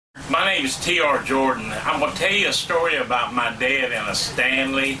name is T.R. Jordan. I'm going to tell you a story about my dad and a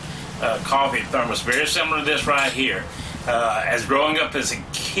Stanley coffee thermos, very similar to this right here. As growing up as a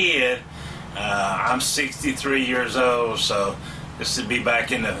kid, I'm 63 years old, so this would be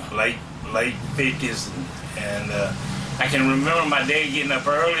back in the late 50s, and I can remember my dad getting up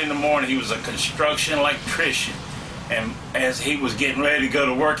early in the morning. He was a construction electrician, and as he was getting ready to go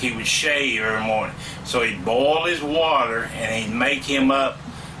to work, he would shave every morning. So he'd boil his water and he'd make him up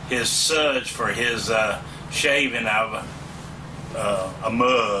his suds for his shaving out of a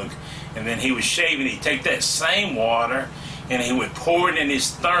mug, and then he was shaving. He'd take that same water and he would pour it in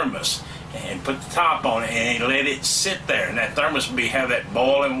his thermos and put the top on it, and he'd let it sit there, and that thermos would have that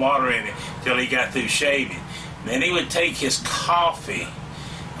boiling water in it till he got through shaving. Then he would take his coffee,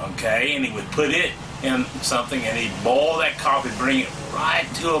 okay, and he would put it in something, and he'd boil that coffee, bring it right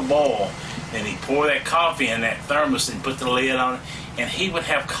to a boil. Then he'd pour that coffee in that thermos and put the lid on it, and he would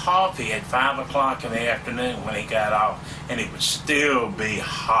have coffee at 5 o'clock in the afternoon when he got off, and it would still be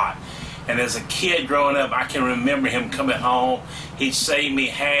hot. And as a kid growing up, I can remember him coming home. He'd save me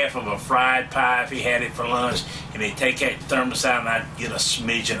half of a fried pie if he had it for lunch, and he'd take that thermos out, and I'd get a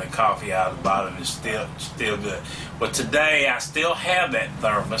smidgen of coffee out of the bottom. It's still good. But today, I still have that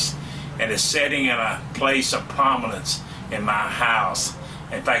thermos, and it's sitting in a place of prominence in my house.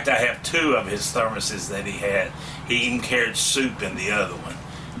 In fact, I have 2 of his thermoses that he had. He even carried soup in the other one.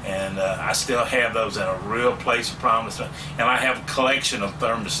 And I still have those in a real place of prominence. And I have a collection of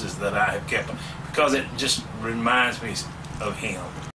thermoses that I have kept because it just reminds me of him.